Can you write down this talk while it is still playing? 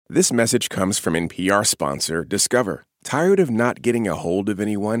This message comes from NPR sponsor Discover. Tired of not getting a hold of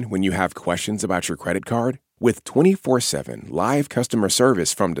anyone when you have questions about your credit card? With 24/7 live customer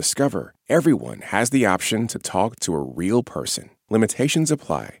service from Discover, everyone has the option to talk to a real person. Limitations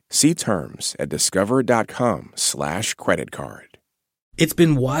apply. See terms at discover.com/creditcard. It's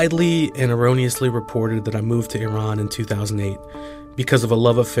been widely and erroneously reported that I moved to Iran in 2008 because of a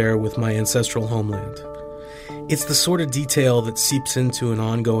love affair with my ancestral homeland. It's the sort of detail that seeps into an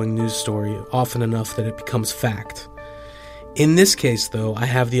ongoing news story often enough that it becomes fact. In this case, though, I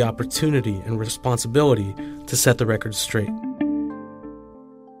have the opportunity and responsibility to set the record straight.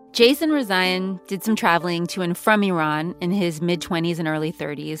 Jason Rezaian did some traveling to and from Iran in his mid-20s and early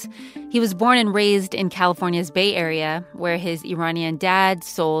 30s. He was born and raised in California's Bay Area, where his Iranian dad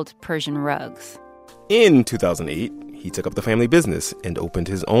sold Persian rugs. In 2008, he took up the family business and opened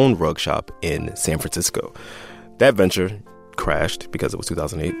his own rug shop in San Francisco. That venture crashed because it was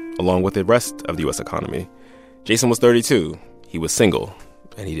 2008, along with the rest of the U.S. economy. Jason was 32, he was single,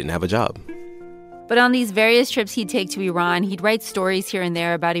 and he didn't have a job. But on these various trips he'd take to Iran, he'd write stories here and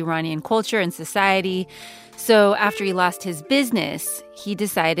there about Iranian culture and society. So after he lost his business, he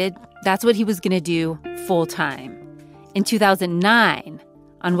decided that's what he was going to do full time. In 2009,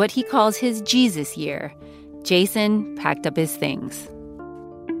 on what he calls his Jesus year, Jason packed up his things.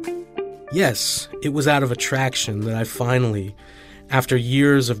 Yes, it was out of attraction that I finally, after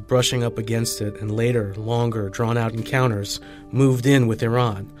years of brushing up against it and later, longer, drawn-out encounters, moved in with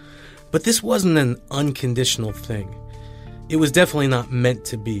Iran. But this wasn't an unconditional thing. It was definitely not meant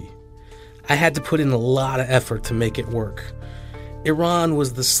to be. I had to put in a lot of effort to make it work. Iran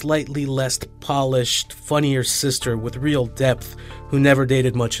was the slightly less polished, funnier sister with real depth who never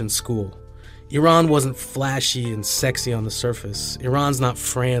dated much in school. Iran wasn't flashy and sexy on the surface. Iran's not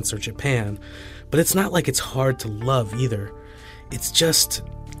France or Japan, but it's not like it's hard to love either. It's just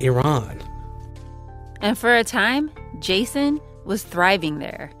Iran. And for a time, Jason was thriving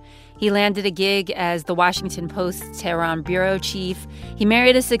there. He landed a gig as the Washington Post's Tehran bureau chief. He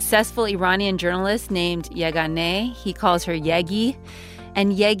married a successful Iranian journalist named Yeganeh. He calls her Yegi.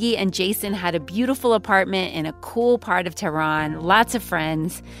 And Yegi and Jason had a beautiful apartment in a cool part of Tehran, lots of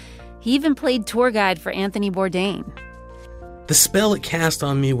friends. He even played tour guide for Anthony Bourdain. The spell it cast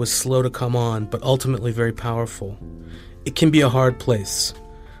on me was slow to come on, but ultimately very powerful. It can be a hard place.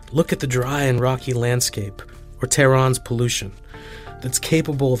 Look at the dry and rocky landscape, or Tehran's pollution, that's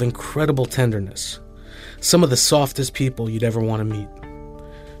capable of incredible tenderness. Some of the softest people you'd ever want to meet.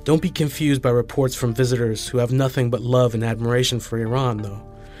 Don't be confused by reports from visitors who have nothing but love and admiration for Iran, though.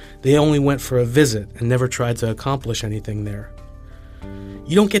 They only went for a visit and never tried to accomplish anything there.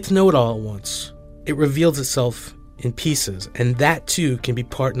 You don't get to know it all at once. It reveals itself in pieces, and that too can be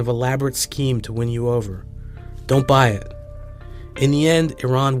part of an elaborate scheme to win you over. Don't buy it. In the end,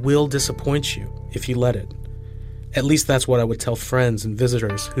 Iran will disappoint you if you let it. At least that's what I would tell friends and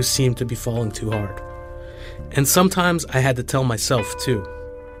visitors who seem to be falling too hard. And sometimes I had to tell myself too.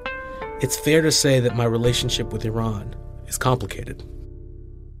 It's fair to say that my relationship with Iran is complicated.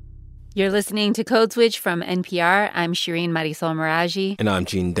 You're listening to Code Switch from NPR. I'm Shireen Marisol Meraji. And I'm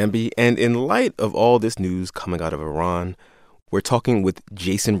Gene Demby. And in light of all this news coming out of Iran, we're talking with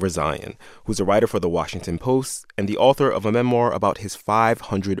Jason Rezaian, who's a writer for The Washington Post and the author of a memoir about his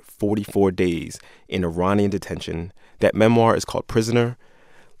 544 days in Iranian detention. That memoir is called Prisoner.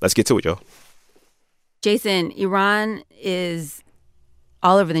 Let's get to it, yo. Jason, Iran is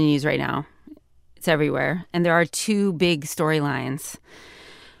all over the news right now. It's everywhere. And there are two big storylines.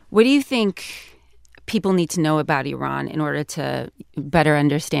 What do you think people need to know about Iran in order to better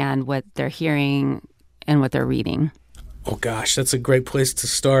understand what they're hearing and what they're reading? Oh, gosh, that's a great place to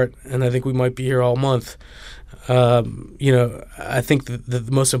start, and I think we might be here all month. I think the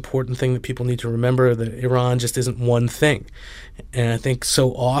most important thing that people need to remember that Iran just isn't one thing. And I think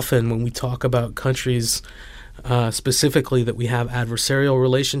so often when we talk about countries specifically that we have adversarial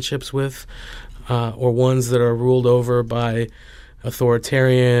relationships with or ones that are ruled over by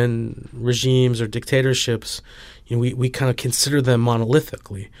authoritarian regimes or dictatorships, we kind of consider them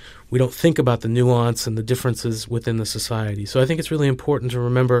monolithically. We don't think about the nuance and the differences within the society. So I think it's really important to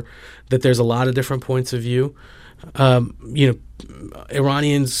remember that there's a lot of different points of view.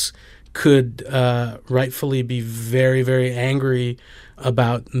 Iranians could rightfully be very, very angry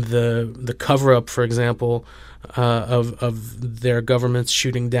about the cover-up, for example, of their government's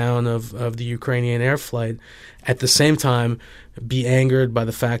shooting down of the Ukrainian air flight. At the same time, be angered by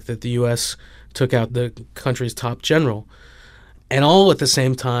the fact that the U.S. took out the country's top general. And all at the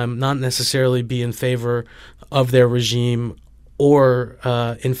same time, not necessarily be in favor of their regime or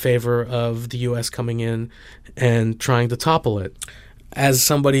in favor of the U.S. coming in and trying to topple it. as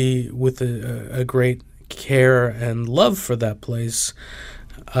somebody with a great care and love for that place,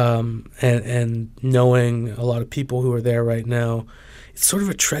 and knowing a lot of people who are there right now, it's sort of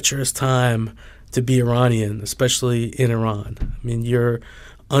a treacherous time to be Iranian, especially in Iran. I mean, you're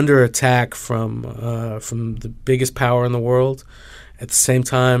under attack from the biggest power in the world. At the same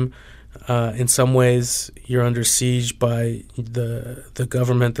time, in some ways, you're under siege by the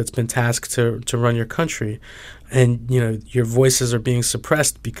government that's been tasked to run your country, and your voices are being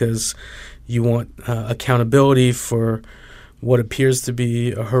suppressed because you want accountability for what appears to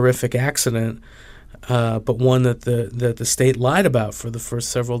be a horrific accident, but one that the state lied about for the first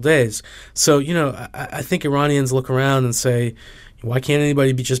several days. So I think Iranians look around and say, why can't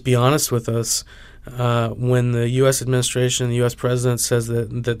anybody just be honest with us? When the U.S. administration, the U.S. president says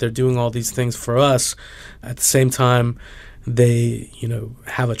that they're doing all these things for us, at the same time they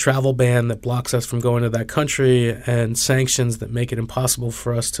have a travel ban that blocks us from going to that country and sanctions that make it impossible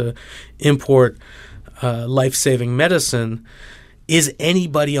for us to import life-saving medicine. Is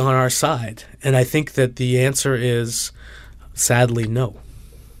anybody on our side? And I think that the answer is sadly no.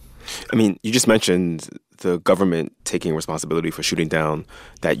 I mean, you just mentioned the government taking responsibility for shooting down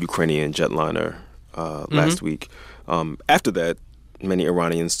that Ukrainian jetliner last week. After that, many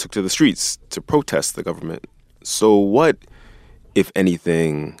Iranians took to the streets to protest the government. So what, if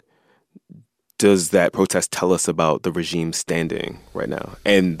anything, does that protest tell us about the regime's standing right now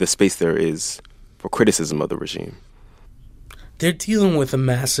and the space there is for criticism of the regime? They're dealing with a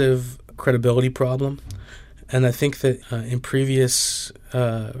massive credibility problem. And I think that in previous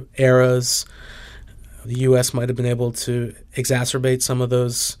eras, the U.S. might have been able to exacerbate some of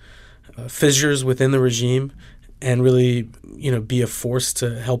those fissures within the regime and really, be a force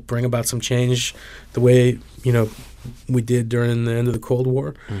to help bring about some change the way, we did during the end of the Cold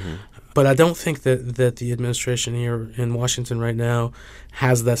War. Mm-hmm. But I don't think that the administration here in Washington right now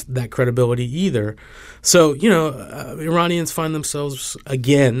has that credibility either. So, Iranians find themselves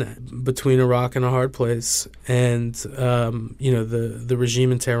again between a rock and a hard place. And, the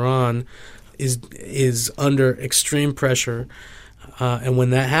regime in Tehran is under extreme pressure. And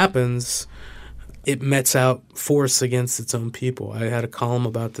when that happens, it mets out force against its own people. I had a column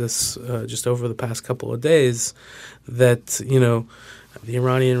about this just over the past couple of days that, the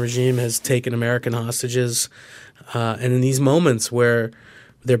Iranian regime has taken American hostages. And in these moments where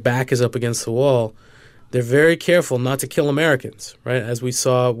their back is up against the wall, they're very careful not to kill Americans, right? As we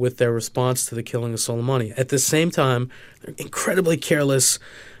saw with their response to the killing of Soleimani. At the same time, they're incredibly careless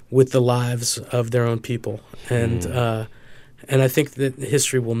with the lives of their own people. And I think that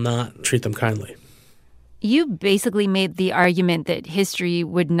history will not treat them kindly. You basically made the argument that history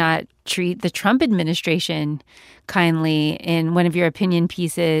would not treat the Trump administration kindly in one of your opinion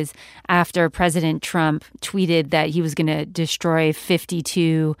pieces after President Trump tweeted that he was going to destroy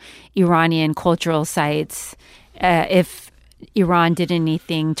 52 Iranian cultural sites if Iran did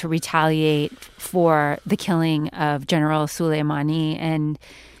anything to retaliate for the killing of General Soleimani. And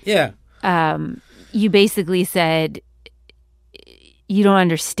you basically said you don't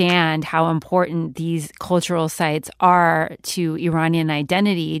understand how important these cultural sites are to Iranian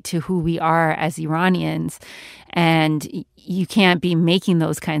identity, to who we are as Iranians, and you can't be making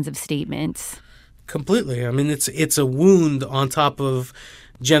those kinds of statements. Completely. I mean, it's a wound on top of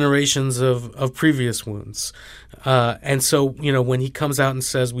generations of previous wounds. And so, when he comes out and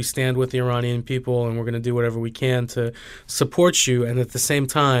says, we stand with the Iranian people and we're going to do whatever we can to support you, and at the same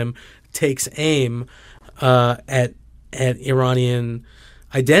time takes aim at Iranian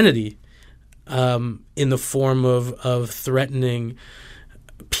identity in the form of threatening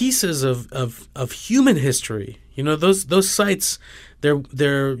pieces of human history. Those sites, they're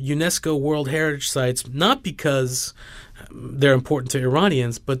UNESCO World Heritage Sites, not because they're important to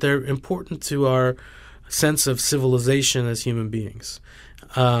Iranians, but they're important to our sense of civilization as human beings.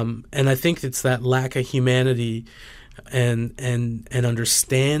 And I think it's that lack of humanity and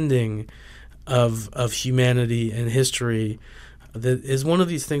understanding of humanity and history that is one of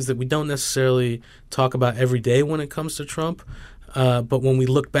these things that we don't necessarily talk about every day when it comes to Trump. But when we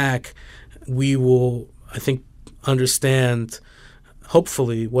look back, we will, I think, understand,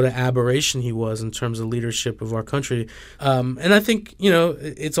 hopefully, what an aberration he was in terms of leadership of our country. And I think,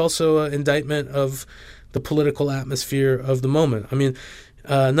 it's also an indictment of the political atmosphere of the moment. I mean,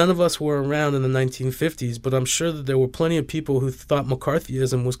 none of us were around in the 1950s, but I'm sure that there were plenty of people who thought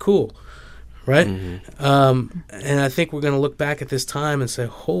McCarthyism was cool. Right? Mm-hmm. And I think we're going to look back at this time and say,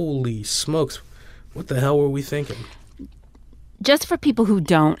 holy smokes, what the hell were we thinking? Just for people who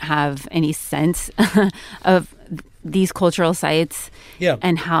don't have any sense of these cultural sites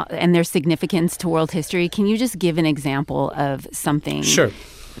and their significance to world history, can you just give an example of something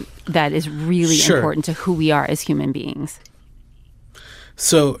that is really important to who we are as human beings?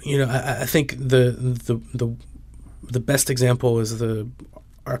 So, I think the best example is the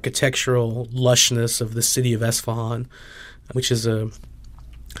architectural lushness of the city of Esfahan, which is a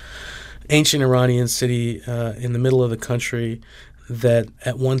ancient Iranian city in the middle of the country that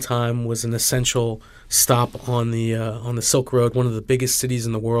at one time was an essential stop on the Silk Road, one of the biggest cities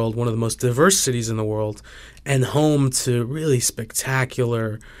in the world, one of the most diverse cities in the world, and home to really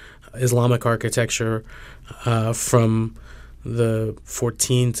spectacular Islamic architecture from the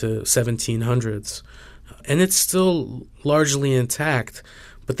 14 to 1700s. And it's still largely intact,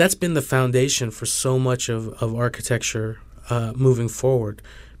 but that's been the foundation for so much of architecture moving forward.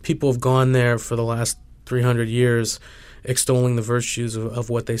 People have gone there for the last 300 years extolling the virtues of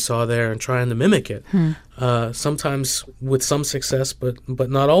what they saw there and trying to mimic it, sometimes with some success, but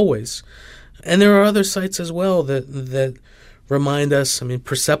not always. And there are other sites as well that remind us. I mean,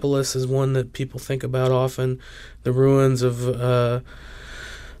 Persepolis is one that people think about often, the ruins of a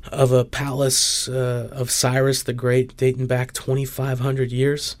palace of Cyrus the Great dating back 2,500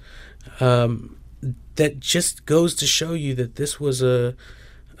 years. That just goes to show you that this was a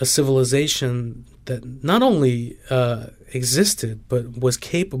civilization that not only existed but was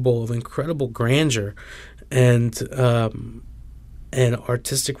capable of incredible grandeur and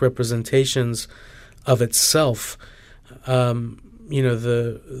artistic representations of itself.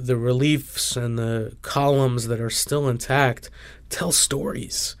 The reliefs and the columns that are still intact tell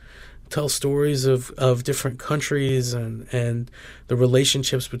stories of different countries and the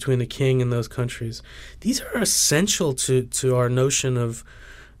relationships between the king and those countries. These are essential to our notion of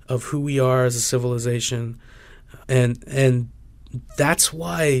who we are as a civilization, and that's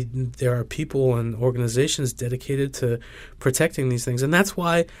why there are people and organizations dedicated to protecting these things, and that's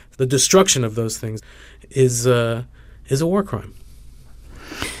why the destruction of those things is a war crime.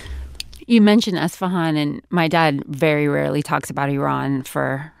 You mentioned Esfahan, and my dad very rarely talks about Iran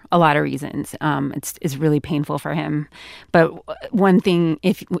for a lot of reasons. It's really painful for him. But one thing,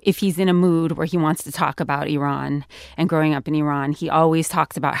 if he's in a mood where he wants to talk about Iran and growing up in Iran, he always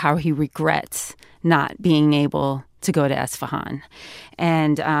talks about how he regrets not being able to go to Esfahan.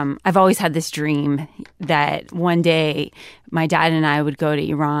 And I've always had this dream that one day my dad and I would go to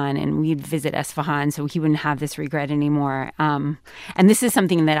Iran and we'd visit Esfahan so he wouldn't have this regret anymore. And this is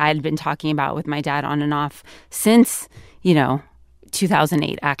something that I had been talking about with my dad on and off since,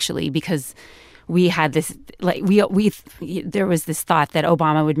 2008, actually, because we had this, there was this thought that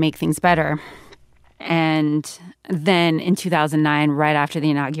Obama would make things better. And then in 2009, right after the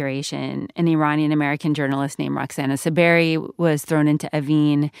inauguration, an Iranian-American journalist named Roxana Saberi was thrown into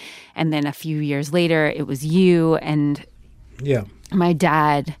Evin. And then a few years later, it was you. And my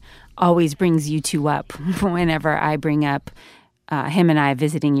dad always brings you two up whenever I bring up him and I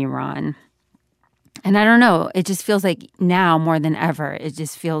visiting Iran. And I don't know, it just feels like now more than ever, it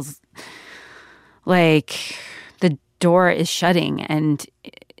just feels like the door is shutting and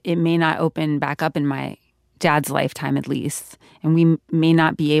it may not open back up in my dad's lifetime, at least. And we may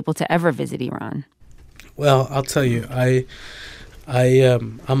not be able to ever visit Iran. Well, I'll tell you, I'm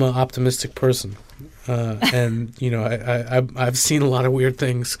an optimistic person. And, I've seen a lot of weird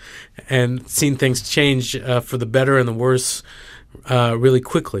things and seen things change for the better and the worse really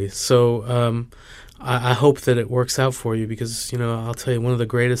quickly. So I hope that it works out for you because, I'll tell you, one of the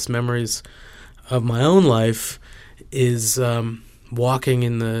greatest memories of my own life is walking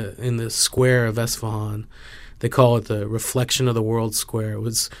in the square of Esfahan. They call it the Reflection of the World Square. It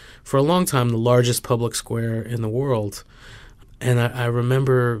was, for a long time, the largest public square in the world. And I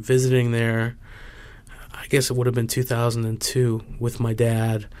remember visiting there, I guess it would have been 2002, with my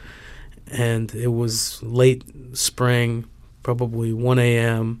dad. And it was late spring, probably 1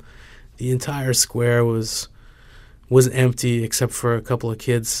 a.m., the entire square was empty except for a couple of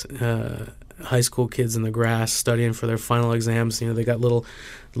kids, high school kids in the grass studying for their final exams. They got little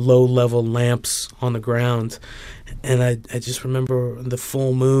low-level lamps on the ground. And I just remember the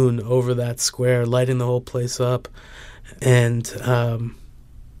full moon over that square lighting the whole place up. And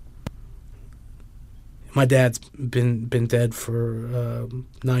my dad's been dead for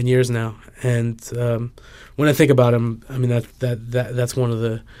 9 years now. And when I think about him, I mean, that's one of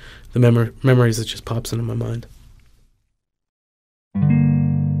the memories that just pops into my mind.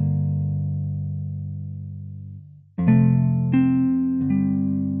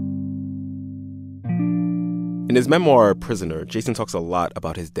 In his memoir, Prisoner, Jason talks a lot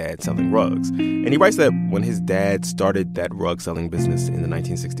about his dad selling rugs. And he writes that when his dad started that rug selling business in the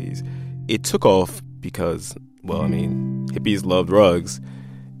 1960s, it took off because, well, I mean, hippies loved rugs,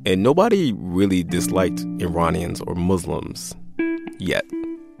 and nobody really disliked Iranians or Muslims yet.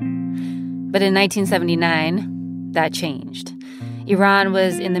 But in 1979, that changed. Iran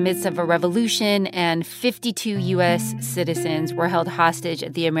was in the midst of a revolution, and 52 U.S. citizens were held hostage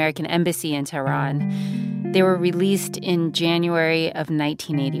at the American embassy in Tehran. They were released in January of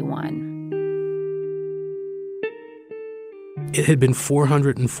 1981. It had been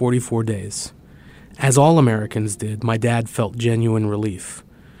 444 days. As all Americans did, my dad felt genuine relief.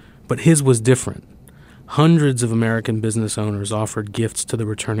 But his was different. Hundreds of American business owners offered gifts to the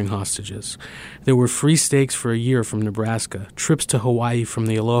returning hostages. There were free steaks for a year from Nebraska, trips to Hawaii from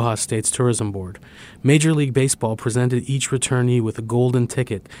the Aloha States Tourism Board. Major League Baseball presented each returnee with a golden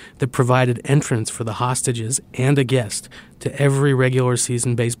ticket that provided entrance for the hostages and a guest to every regular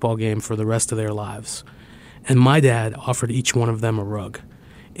season baseball game for the rest of their lives. And my dad offered each one of them a rug.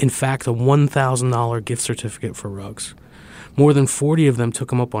 In fact, a $1,000 gift certificate for rugs. More than 40 of them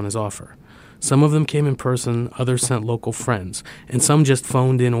took him up on his offer. Some of them came in person, others sent local friends, and some just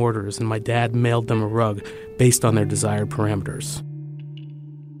phoned in orders, and my dad mailed them a rug based on their desired parameters.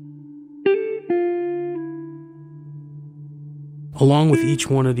 Along with each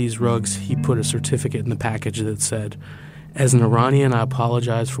one of these rugs, he put a certificate in the package that said, "As an Iranian, I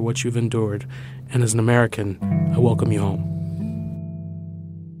apologize for what you've endured, and as an American, I welcome you home."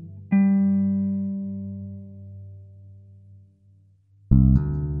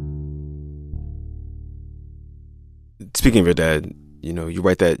 Speaking of your dad, you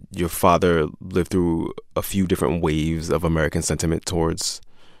write that your father lived through a few different waves of American sentiment towards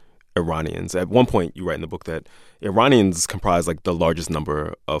Iranians. At one point, you write in the book that Iranians comprise like the largest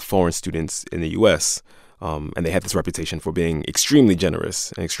number of foreign students in the U.S., and they had this reputation for being extremely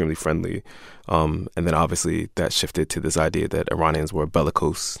generous and extremely friendly. And then obviously that shifted to this idea that Iranians were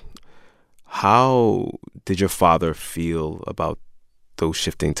bellicose. How did your father feel about those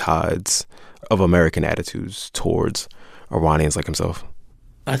shifting tides of American attitudes towards Iranians like himself?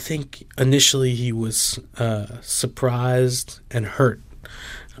 I think initially he was surprised and hurt,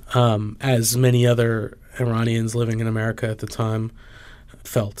 as many other Iranians living in America at the time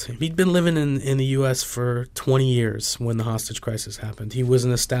felt. He'd been living in the U.S. for 20 years when the hostage crisis happened. He was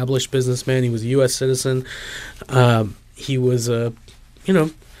an established businessman. He was a U.S. citizen. He was a,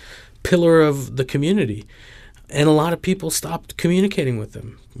 pillar of the community. And a lot of people stopped communicating with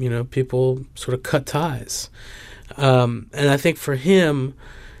him. People sort of cut ties. And I think for him,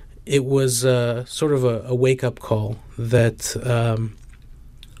 it was sort of a wake-up call that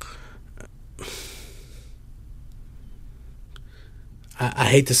I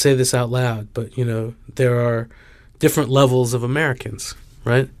hate to say this out loud, but, there are different levels of Americans,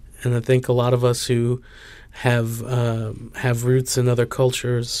 right? And I think a lot of us who have roots in other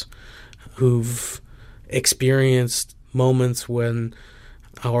cultures, who've experienced moments when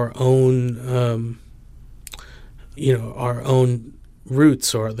our own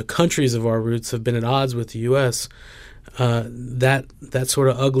roots or the countries of our roots have been at odds with the U.S., that sort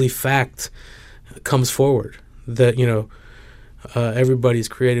of ugly fact comes forward that, everybody's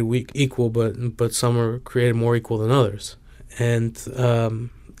created equal, but some are created more equal than others. And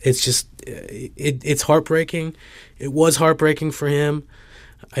it's just, it's heartbreaking. It was heartbreaking for him.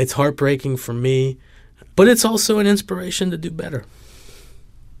 It's heartbreaking for me. But it's also an inspiration to do better.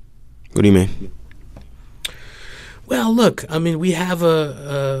 What do you mean? Well, look, we have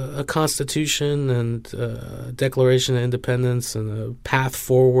a Constitution and a Declaration of Independence and a path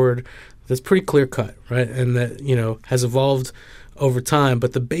forward that's pretty clear-cut, right? And that, has evolved over time.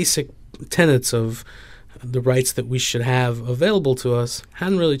 But the basic tenets of the rights that we should have available to us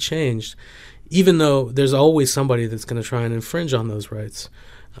hadn't really changed, even though there's always somebody that's going to try and infringe on those rights.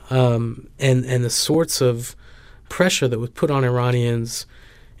 And the sorts of pressure that was put on Iranians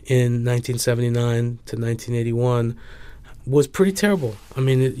in 1979 to 1981 was pretty terrible.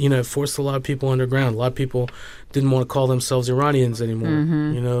 It forced a lot of people underground. A lot of people didn't want to call themselves Iranians anymore.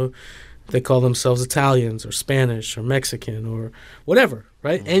 Mm-hmm. They call themselves Italians or Spanish or Mexican or whatever,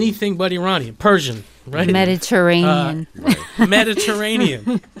 right? Mm-hmm. Anything but Iranian. Persian, right? Mediterranean.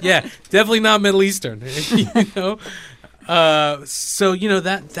 Mediterranean. Yeah, definitely not Middle Eastern. So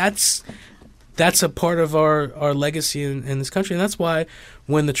that's a part of our legacy in this country. And that's why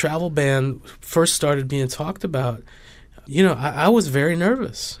when the travel ban first started being talked about, I was very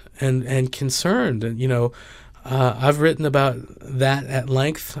nervous and concerned. And, I've written about that at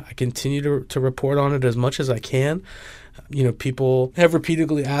length. I continue to report on it as much as I can. People have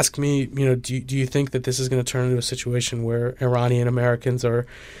repeatedly asked me, do you think that this is going to turn into a situation where Iranian Americans are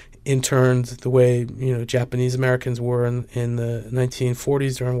interned the way, Japanese Americans were in the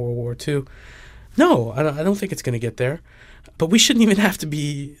 1940s during World War II? No, I don't think it's going to get there. But we shouldn't even have to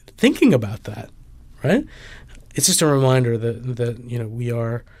be thinking about that, right? It's just a reminder that we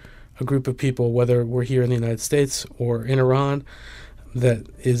are a group of people, whether we're here in the United States or in Iran, that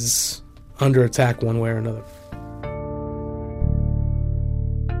is under attack one way or another.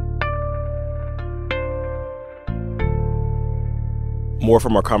 More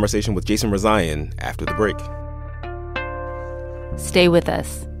from our conversation with Jason Rezaian after the break. Stay with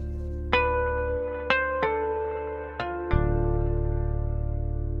us.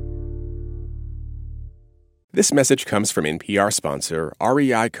 This message comes from NPR sponsor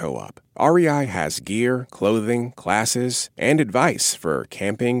REI Co-op. REI has gear, clothing, classes, and advice for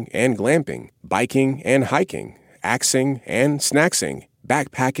camping and glamping, biking and hiking, axing and snacksing,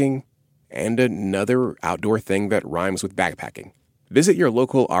 backpacking, and another outdoor thing that rhymes with backpacking. Visit your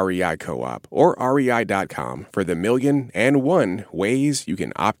local REI Co-op or rei.com for the 1,000,001 ways you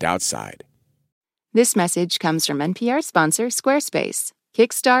can opt outside. This message comes from NPR sponsor Squarespace.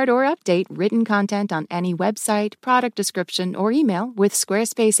 Kickstart or update written content on any website, product description, or email with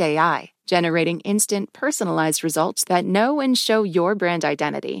Squarespace AI, generating instant, personalized results that know and show your brand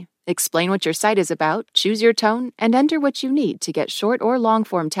identity. Explain what your site is about, choose your tone, and enter what you need to get short or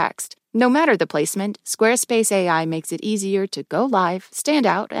long-form text. No matter the placement, Squarespace AI makes it easier to go live, stand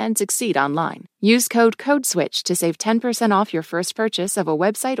out, and succeed online. Use code CODESWITCH to save 10% off your first purchase of a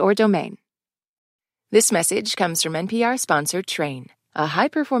website or domain. This message comes from NPR sponsor Trane. A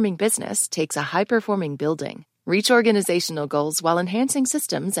high-performing business takes a high-performing building. Reach organizational goals while enhancing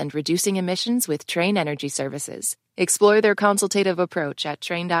systems and reducing emissions with Trane Energy Services. Explore their consultative approach at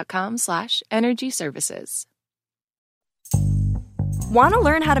trane.com/energy services. Want to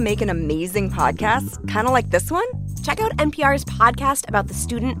learn how to make an amazing podcast, kind of like this one? Check out NPR's podcast about the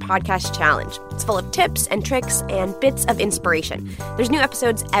Student Podcast Challenge. It's full of tips and tricks and bits of inspiration. There's new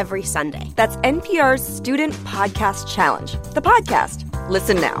episodes every Sunday. That's NPR's Student Podcast Challenge. The podcast.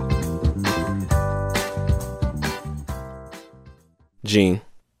 Listen now. Gene.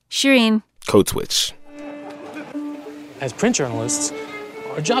 Shireen. Code Switch. As print journalists,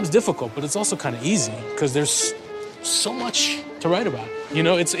 our job's difficult, but it's also kind of easy because there's so much to write about.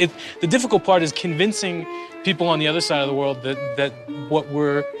 The difficult part is convincing people on the other side of the world that what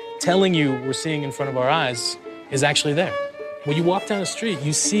we're telling you we're seeing in front of our eyes is actually there. When you walk down the street,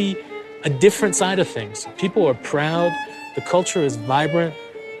 you see a different side of things. People are proud. The culture is vibrant.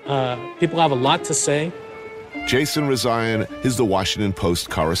 People have a lot to say. Jason Rezaian is the Washington Post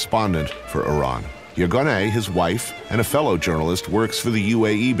correspondent for Iran. Yeganeh, his wife, and a fellow journalist, works for the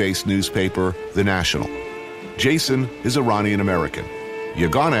UAE-based newspaper, The National. Jason is Iranian-American.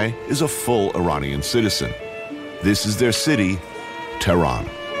 Yeganeh is a full Iranian citizen. This is their city, Tehran.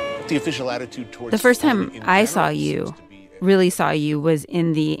 The official attitude towards the first time I really saw you, was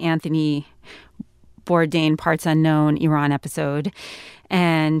in the Anthony Bourdain Parts Unknown Iran episode.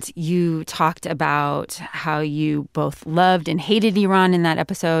 And you talked about how you both loved and hated Iran in that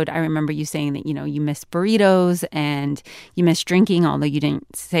episode. I remember you saying that, you miss burritos and you miss drinking, although you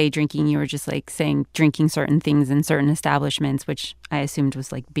didn't say drinking. You were just saying drinking certain things in certain establishments, which I assumed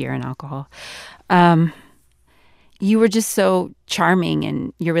was beer and alcohol. You were just so charming,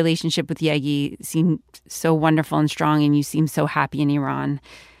 and your relationship with Yegi seemed so wonderful and strong, and you seem so happy in Iran.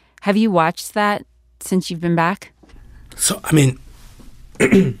 Have you watched that since you've been back? So,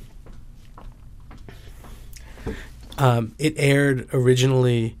 it aired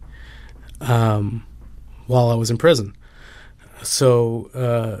originally while I was in prison. So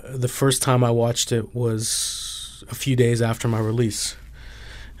the first time I watched it was a few days after my release.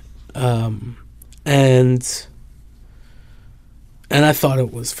 And I thought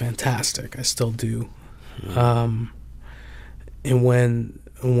it was fantastic. I still do. And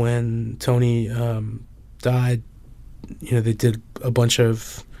when Tony died, they did a bunch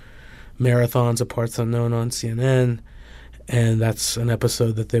of marathons of Parts Unknown on CNN, and that's an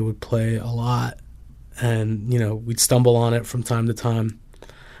episode that they would play a lot. And, we'd stumble on it from time to time.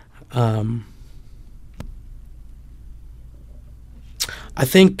 I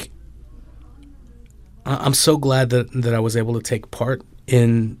think I'm so glad that I was able to take part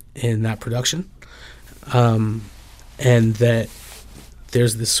in that production, and that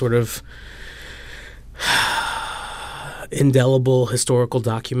there's this sort of indelible historical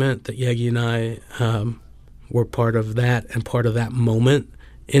document that Yegi and I were part of that and part of that moment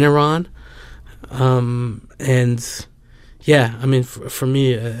in Iran. And, Yeah, I mean, for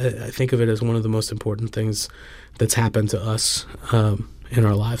me, I think of it as one of the most important things that's happened to us in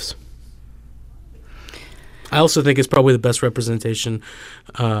our lives. I also think it's probably the best representation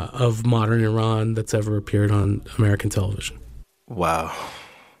of modern Iran that's ever appeared on American television. Wow.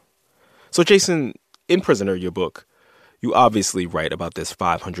 So, Jason, in Prisoner, your book, you obviously write about this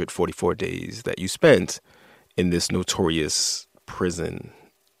 544 days that you spent in this notorious prison.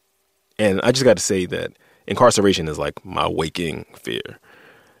 And I just got to say that incarceration is like my waking fear.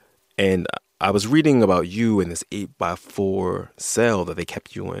 And I was reading about you in this 8x4 cell that they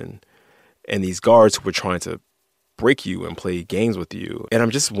kept you in, and these guards who were trying to break you and play games with you. And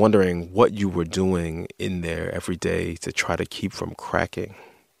I'm just wondering what you were doing in there every day to try to keep from cracking.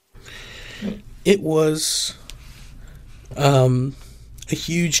 It was a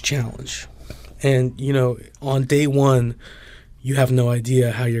huge challenge. And, you know, on day one, you have no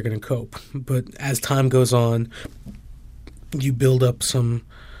idea how you're going to cope. But as time goes on, you build up some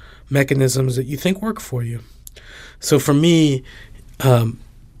mechanisms that you think work for you. So for me,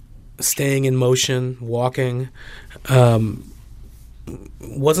 staying in motion, walking, wasn't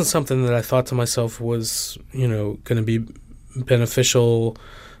something that I thought to myself was, you know, going to be beneficial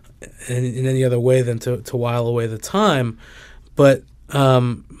in any other way than to while away the time. But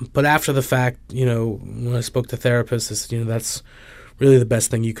after the fact, you know, when I spoke to therapists, you know, that's really the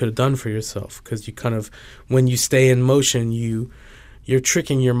best thing you could have done for yourself, because you kind of, when you stay in motion, you're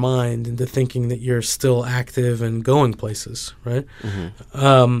tricking your mind into thinking that you're still active and going places, right?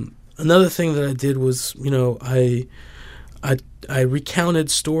 Mm-hmm. Another thing that I did was, you know, I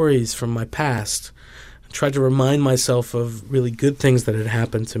recounted stories from my past. I tried to remind myself of really good things that had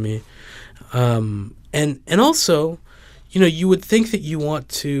happened to me, and also, you know, you would think that you want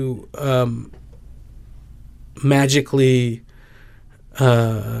to magically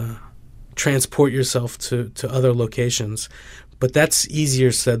transport yourself to other locations, but that's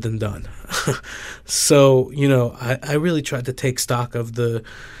easier said than done. So, you know, I really tried to take stock of the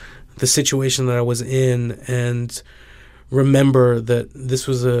situation that I was in and remember that this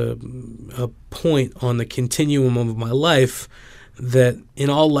was a point on the continuum of my life that in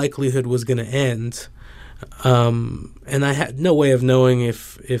all likelihood was going to end. And I had no way of knowing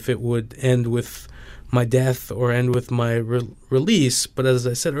if it would end with my death or end with my release. But as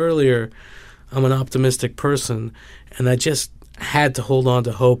I said earlier, I'm an optimistic person, and I just had to hold on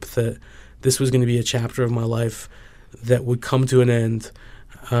to hope that this was going to be a chapter of my life that would come to an end,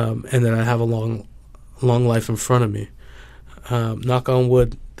 and that I have a long life in front of me. Knock on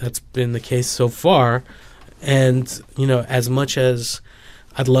wood, that's been the case so far. And, you know, as much as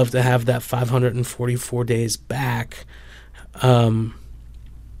I'd love to have that 544 days back,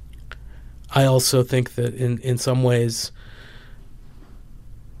 I also think that in some ways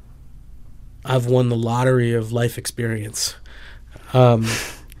I've won the lottery of life experience. And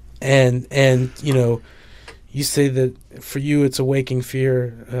you know, you say that for you it's a waking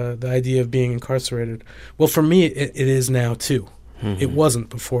fear, the idea of being incarcerated. Well, for me it is now too. Mm-hmm. It wasn't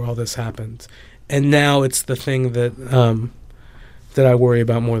before all this happened. And now it's the thing that that I worry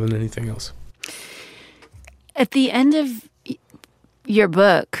about more than anything else. At the end of your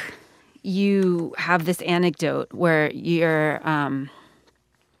book, you have this anecdote where you're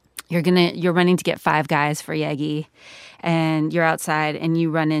running to get Five Guys for Yegi, and you're outside and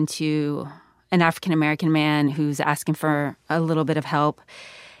you run into an African-American man who's asking for a little bit of help,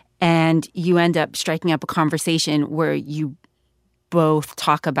 and you end up striking up a conversation where you both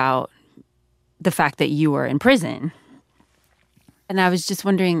talk about the fact that you were in prison. And I was just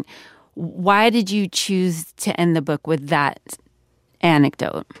wondering, why did you choose to end the book with that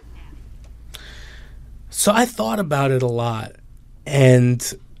anecdote? So I thought about it a lot, and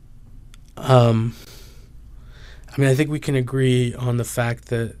I mean, I think we can agree on the fact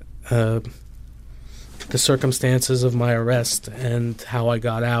that the circumstances of my arrest and how I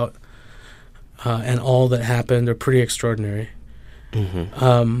got out and all that happened are pretty extraordinary.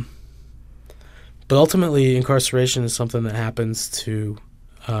 Mm-hmm. But ultimately, incarceration is something that happens to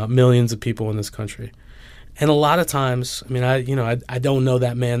millions of people in this country. And a lot of times, I mean, I don't know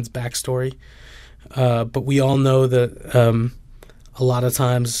that man's backstory, but we all know that a lot of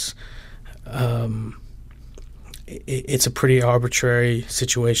times it's a pretty arbitrary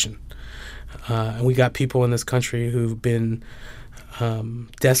situation. And we got people in this country who've been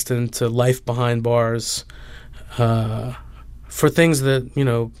destined to life behind bars for things that, you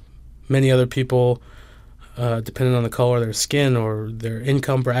know, many other people, depending on the color of their skin or their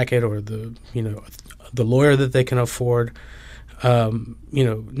income bracket or the lawyer that they can afford,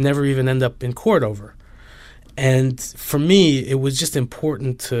 never even end up in court over. And for me, it was just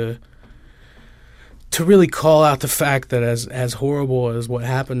important to to really call out the fact that as horrible as what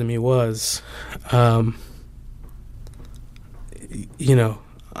happened to me was, you know,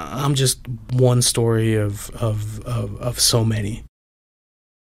 I'm just one story of so many.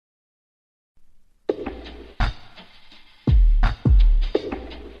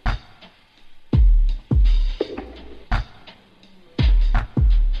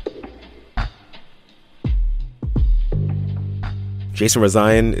 Jason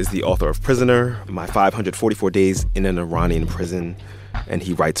Rezaian is the author of Prisoner, My 544 Days in an Iranian Prison, and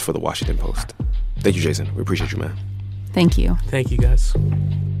he writes for The Washington Post. Thank you, Jason. We appreciate you, man. Thank you. Thank you, guys.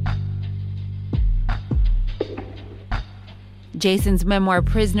 Jason's memoir,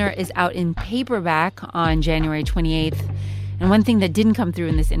 Prisoner, is out in paperback on January 28th. And one thing that didn't come through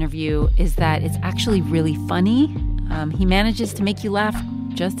in this interview is that it's actually really funny. He manages to make you laugh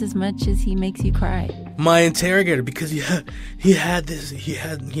just as much as he makes you cry. My interrogator, because he had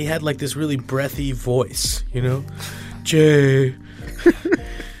like this really breathy voice, you know? Jay,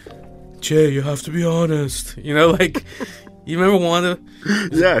 you have to be honest. You know, like, you remember Wanda?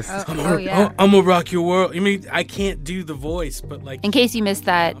 Yes. I'm gonna rock your world. I mean, I can't do the voice, but like... In case you missed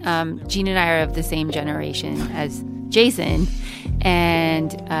that, Gene and I are of the same generation as Jason,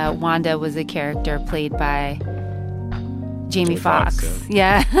 and Wanda was a character played by Jamie Foxx.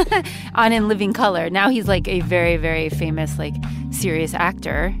 Yeah. On In Living Color. Now he's like a very, very famous, like, serious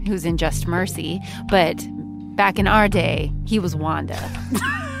actor who's in Just Mercy. But back in our day, he was Wanda.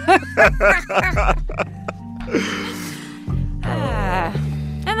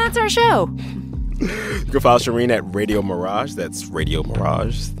 And that's our show. You can follow Shireen at Radio Mirage. That's Radio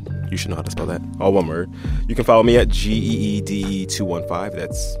Mirage. You should know how to spell that. All one word. You can follow me at GEED215.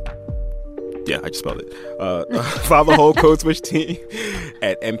 That's... Yeah, I just spelled it. Follow the whole Code Switch team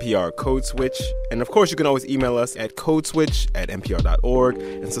at NPR Code Switch. And, of course, you can always email us at codeswitch@npr.org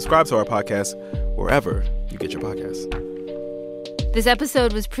and subscribe to our podcast wherever you get your podcasts. This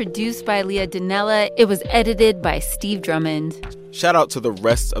episode was produced by Leah Donnella. It was edited by Steve Drummond. Shout out to the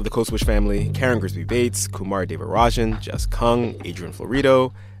rest of the Code Switch family: Karen Grigsby Bates, Kumari Devarajan, Jess Kung, Adrian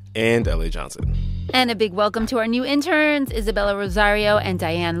Florido, and L.A. Johnson. And a big welcome to our new interns, Isabella Rosario and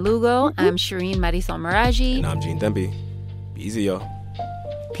Diane Lugo. I'm Shireen Marisol Meraji. And I'm Gene Demby. Be easy, y'all.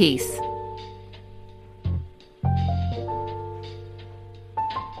 Peace.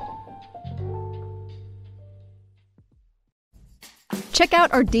 Check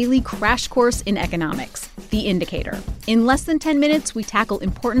out our daily crash course in economics, The Indicator. In less than 10 minutes, we tackle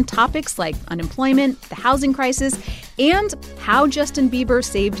important topics like unemployment, the housing crisis, and how Justin Bieber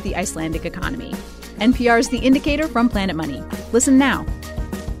saved the Icelandic economy. NPR's The Indicator from Planet Money. Listen now.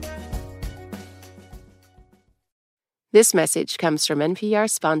 This message comes from NPR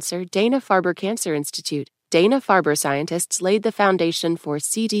sponsor Dana-Farber Cancer Institute. Dana-Farber scientists laid the foundation for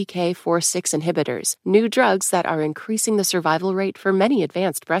CDK4/6 inhibitors, new drugs that are increasing the survival rate for many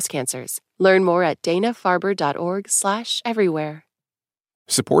advanced breast cancers. Learn more at danafarber.org/everywhere.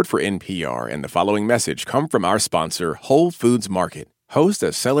 Support for NPR and the following message come from our sponsor, Whole Foods Market. Host a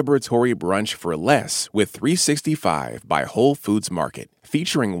celebratory brunch for less with 365 by Whole Foods Market,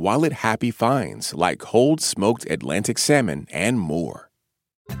 featuring wallet-happy finds like cold smoked Atlantic salmon and more.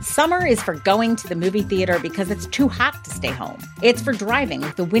 Summer is for going to the movie theater because it's too hot to stay home. It's for driving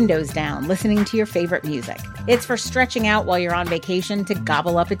with the windows down, listening to your favorite music. It's for stretching out while you're on vacation to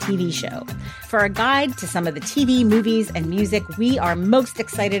gobble up a TV show. For a guide to some of the TV, movies, and music we are most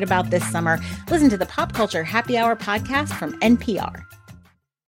excited about this summer, listen to the Pop Culture Happy Hour podcast from NPR.